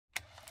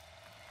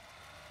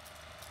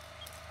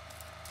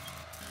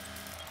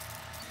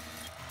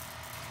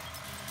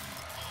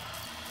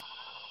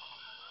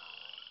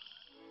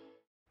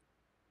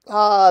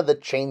Ah, the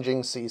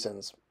changing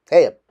seasons.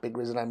 Hey, a big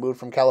reason I moved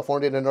from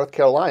California to North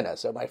Carolina,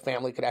 so my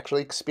family could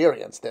actually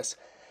experience this.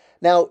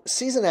 Now,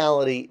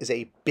 seasonality is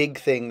a big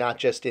thing not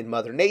just in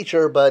Mother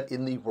Nature, but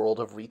in the world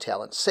of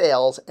retail and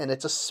sales, and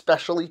it's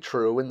especially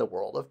true in the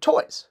world of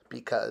toys,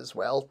 because,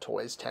 well,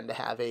 toys tend to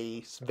have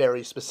a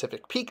very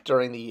specific peak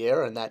during the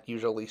year, and that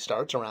usually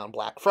starts around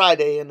Black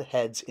Friday and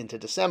heads into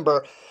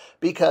December,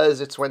 because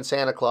it's when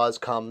Santa Claus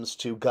comes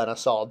to gun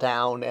us all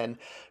down and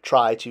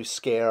try to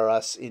scare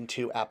us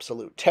into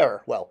absolute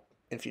terror. Well,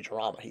 in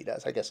Futurama he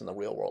does. I guess in the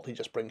real world he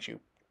just brings you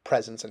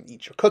presents and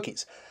eats your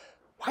cookies.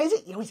 Why is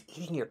it you always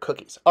eating your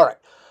cookies? All right.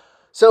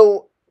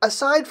 So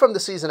aside from the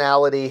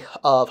seasonality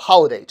of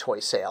holiday toy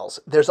sales,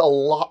 there's a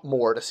lot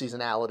more to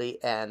seasonality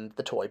and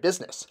the toy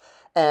business.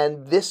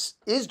 And this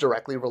is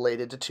directly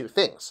related to two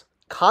things: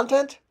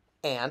 content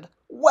and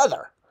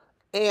weather.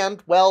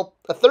 And, well,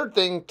 a third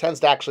thing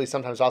tends to actually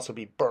sometimes also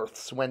be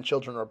births, when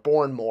children are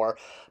born more,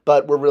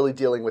 but we're really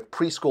dealing with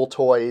preschool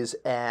toys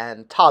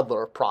and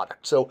toddler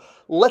products. So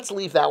let's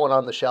leave that one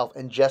on the shelf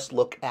and just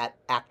look at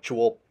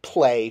actual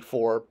play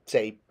for,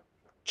 say,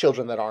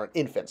 children that aren't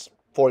infants,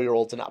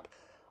 4-year-olds and up.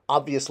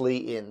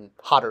 Obviously, in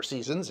hotter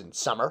seasons, in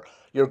summer,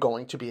 you're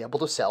going to be able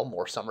to sell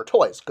more summer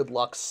toys. Good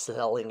luck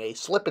selling a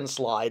slip and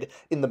slide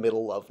in the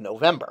middle of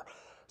November.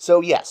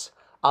 So yes,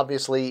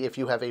 obviously, if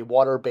you have a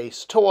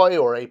water-based toy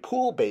or a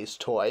pool-based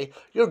toy,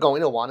 you're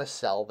going to want to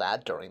sell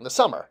that during the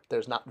summer.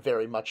 There's not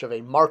very much of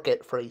a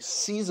market for a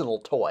seasonal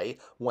toy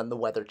when the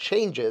weather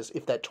changes,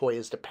 if that toy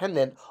is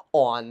dependent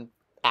on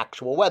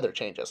actual weather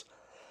changes.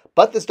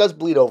 But this does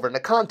bleed over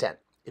into content.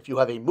 If you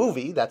have a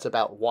movie that's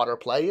about water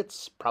play,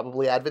 it's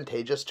probably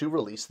advantageous to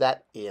release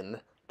that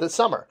in the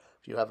summer.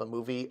 If you have a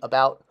movie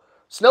about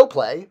snow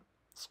play,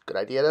 it's a good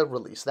idea to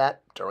release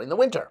that during the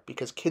winter,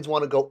 because kids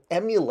want to go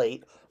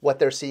emulate what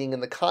they're seeing in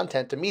the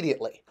content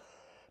immediately.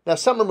 Now,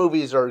 summer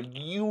movies are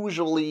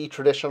usually,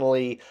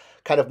 traditionally,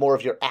 kind of more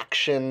of your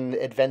action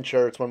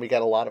adventure. It's when we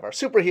get a lot of our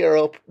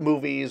superhero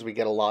movies, we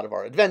get a lot of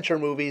our adventure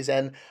movies,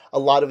 and a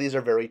lot of these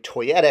are very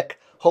toyetic,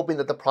 hoping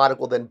that the product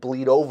will then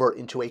bleed over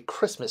into a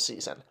Christmas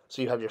season.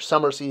 So you have your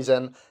summer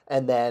season,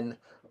 and then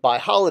by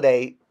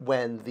holiday,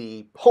 when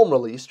the home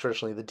release,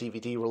 traditionally the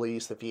DVD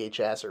release, the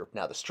VHS, or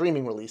now the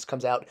streaming release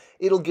comes out,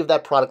 it'll give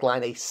that product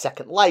line a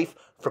second life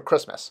for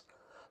Christmas.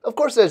 Of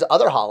course, there's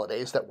other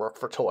holidays that work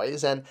for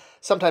toys, and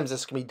sometimes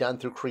this can be done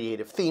through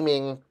creative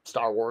theming.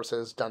 Star Wars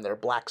has done their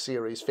Black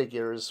Series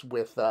figures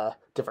with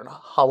different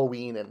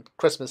Halloween and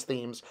Christmas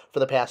themes for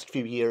the past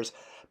few years,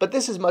 but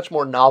this is much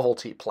more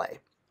novelty play.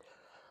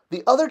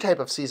 The other type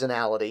of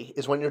seasonality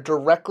is when you're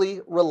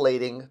directly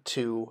relating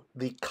to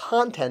the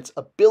content's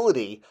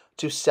ability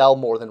to sell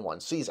more than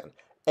one season,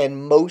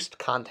 and most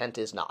content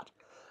is not.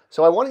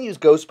 So I want to use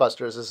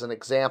Ghostbusters as an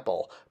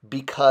example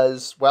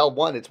because, well,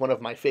 one, it's one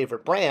of my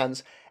favorite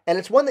brands, and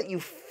it's one that you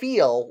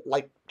feel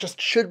like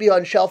just should be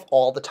on shelf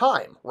all the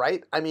time,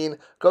 right? I mean,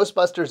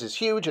 Ghostbusters is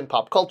huge in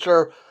pop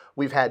culture.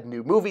 We've had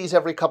new movies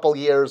every couple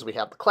years. We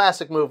have the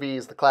classic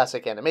movies, the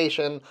classic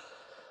animation.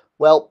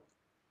 Well,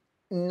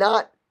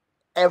 not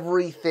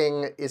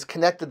everything is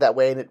connected that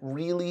way, and it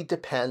really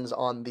depends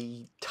on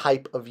the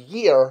type of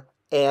year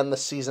and the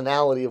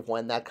seasonality of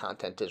when that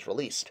content is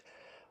released.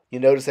 You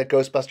notice that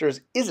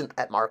Ghostbusters isn't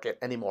at market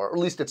anymore, or at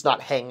least it's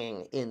not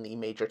hanging in the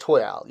major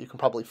toy aisle. You can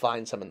probably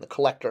find some in the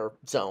collector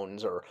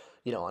zones or,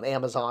 on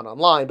Amazon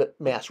online, but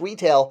mass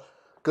retail,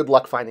 good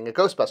luck finding a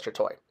Ghostbuster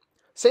toy.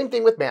 Same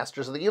thing with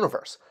Masters of the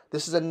Universe.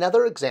 This is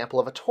another example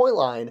of a toy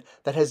line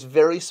that has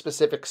very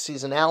specific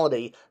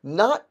seasonality,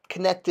 not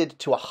connected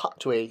to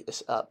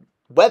a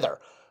weather,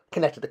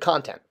 connected to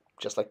content,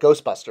 just like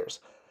Ghostbusters.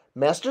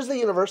 Masters of the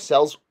Universe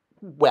sells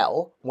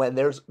well when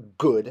there's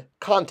good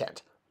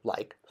content,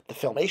 like the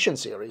Filmation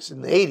series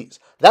in the 80s.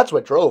 That's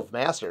what drove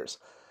Masters.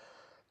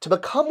 To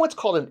become what's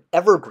called an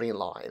evergreen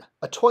line,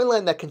 a toy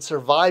line that can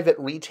survive at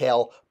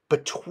retail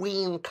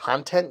between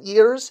content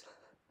years,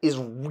 is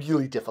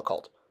really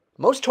difficult.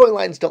 Most toy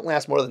lines don't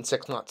last more than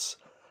 6 months.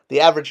 The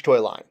average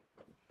toy line,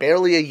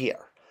 barely a year.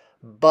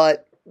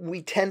 But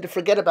we tend to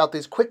forget about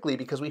these quickly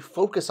because we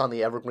focus on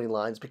the evergreen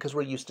lines because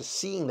we're used to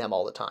seeing them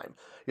all the time.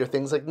 Your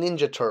things like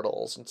Ninja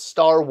Turtles and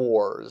Star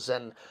Wars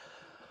and,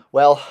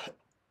 well,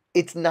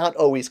 it's not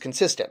always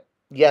consistent.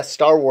 Yes,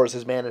 Star Wars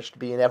has managed to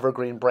be an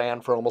evergreen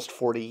brand for almost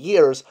 40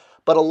 years,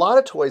 but a lot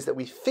of toys that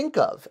we think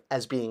of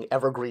as being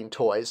evergreen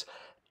toys,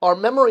 our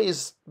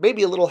memories may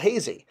be a little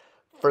hazy.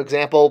 For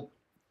example,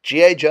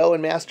 G.I. Joe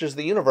and Masters of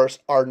the Universe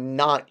are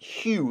not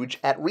huge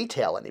at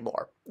retail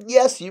anymore.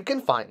 Yes, you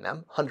can find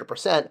them,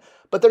 100%,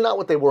 but they're not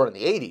what they were in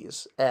the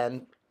 80s,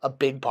 and a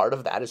big part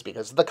of that is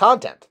because of the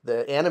content.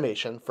 The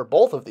animation for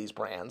both of these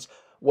brands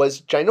was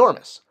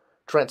ginormous.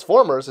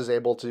 Transformers is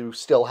able to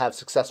still have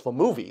successful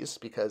movies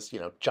because,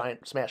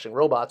 giant smashing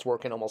robots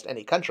work in almost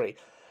any country.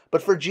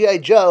 But for G.I.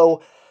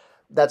 Joe,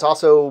 that's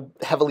also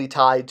heavily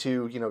tied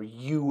to,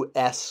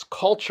 U.S.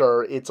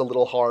 culture. It's a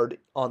little hard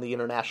on the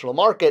international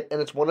market,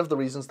 and it's one of the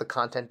reasons the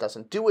content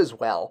doesn't do as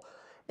well,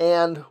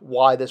 and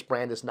why this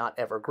brand is not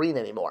evergreen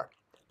anymore.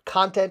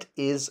 Content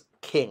is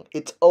king.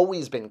 It's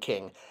always been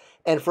king.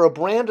 And for a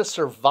brand to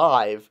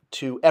survive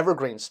to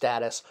evergreen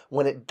status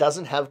when it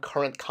doesn't have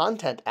current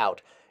content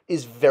out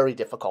is very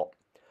difficult.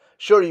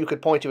 Sure, you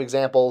could point to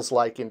examples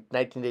like in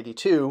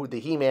 1982, the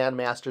He-Man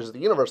Masters of the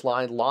Universe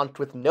line launched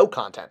with no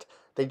content.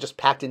 They just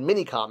packed in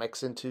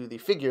mini-comics into the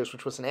figures,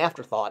 which was an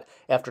afterthought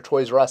after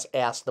Toys R Us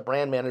asked the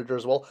brand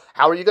managers, well,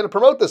 how are you going to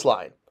promote this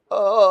line?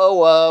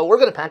 Oh, we're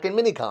going to pack in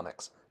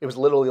mini-comics. It was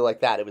literally like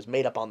that. It was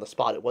made up on the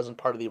spot. It wasn't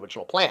part of the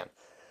original plan.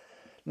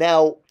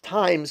 Now,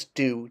 times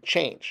do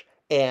change,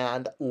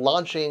 and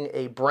launching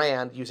a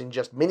brand using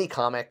just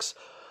mini-comics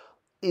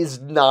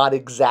is not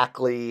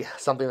exactly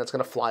something that's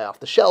going to fly off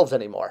the shelves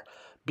anymore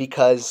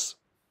because,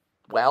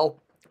 well,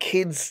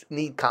 kids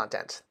need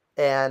content.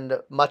 And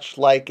much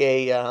like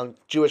a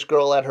Jewish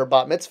girl at her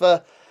bat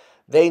mitzvah,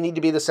 they need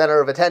to be the center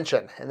of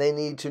attention, and they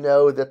need to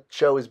know that the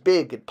show is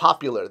big and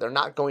popular. They're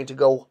not going to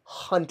go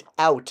hunt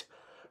out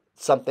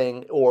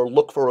something or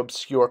look for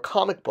obscure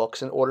comic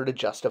books in order to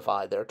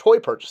justify their toy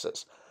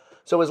purchases.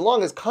 So as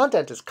long as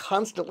content is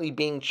constantly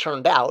being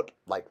churned out,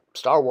 like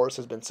Star Wars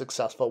has been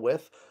successful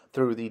with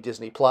through the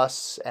Disney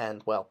Plus,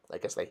 and, well, I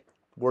guess they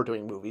were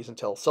doing movies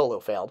until Solo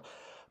failed.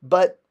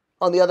 But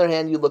on the other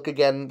hand, you look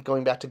again,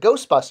 going back to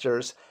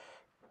Ghostbusters,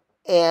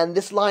 and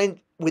this line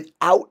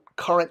without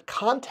current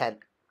content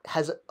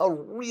has a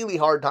really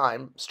hard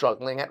time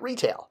struggling at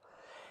retail.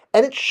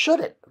 And it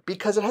shouldn't,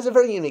 because it has a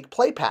very unique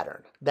play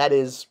pattern. That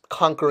is,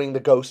 conquering the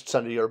ghosts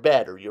under your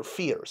bed, or your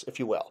fears, if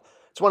you will.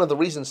 It's one of the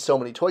reasons so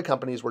many toy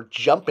companies were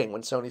jumping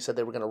when Sony said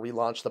they were going to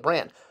relaunch the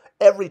brand.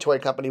 Every toy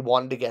company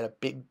wanted to get a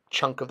big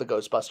chunk of the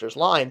Ghostbusters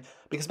line,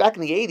 because back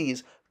in the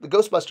 80s, the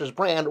Ghostbusters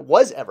brand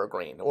was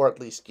evergreen, or at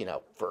least,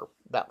 for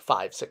about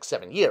 5, 6,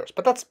 7 years.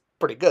 But that's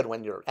pretty good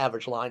when your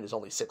average line is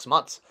only 6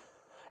 months.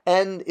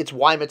 And it's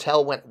why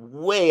Mattel went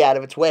way out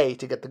of its way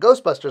to get the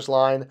Ghostbusters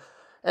line,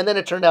 and then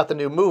it turned out the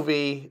new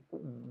movie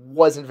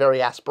wasn't very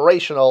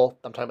aspirational.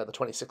 I'm talking about the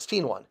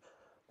 2016 one.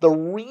 The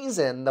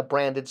reason the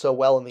brand did so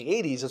well in the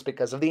 80s is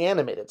because of the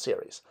animated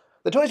series.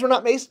 The toys were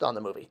not based on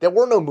the movie. There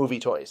were no movie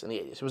toys in the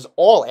 80s. It was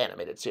all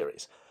animated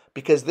series,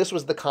 because this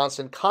was the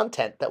constant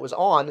content that was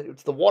on.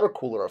 It's the water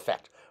cooler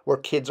effect, where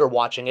kids are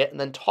watching it and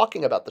then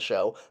talking about the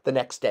show the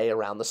next day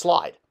around the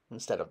slide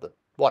instead of the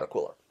water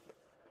cooler.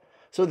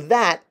 So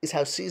that is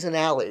how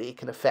seasonality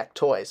can affect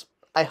toys.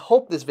 I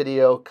hope this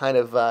video kind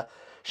of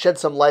shed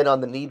some light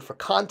on the need for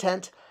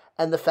content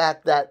and the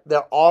fact that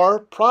there are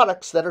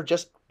products that are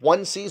just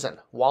one season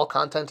while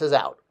content is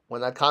out.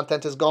 When that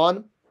content is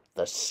gone,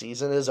 the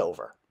season is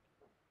over.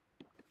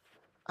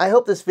 I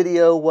hope this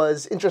video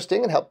was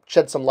interesting and helped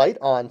shed some light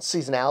on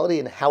seasonality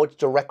and how it's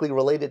directly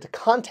related to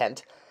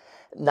content,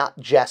 not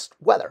just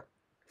weather.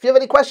 If you have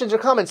any questions or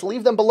comments,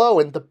 leave them below,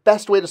 and the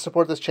best way to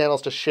support this channel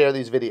is to share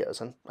these videos,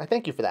 and I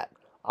thank you for that.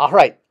 All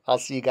right, I'll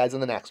see you guys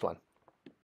in the next one.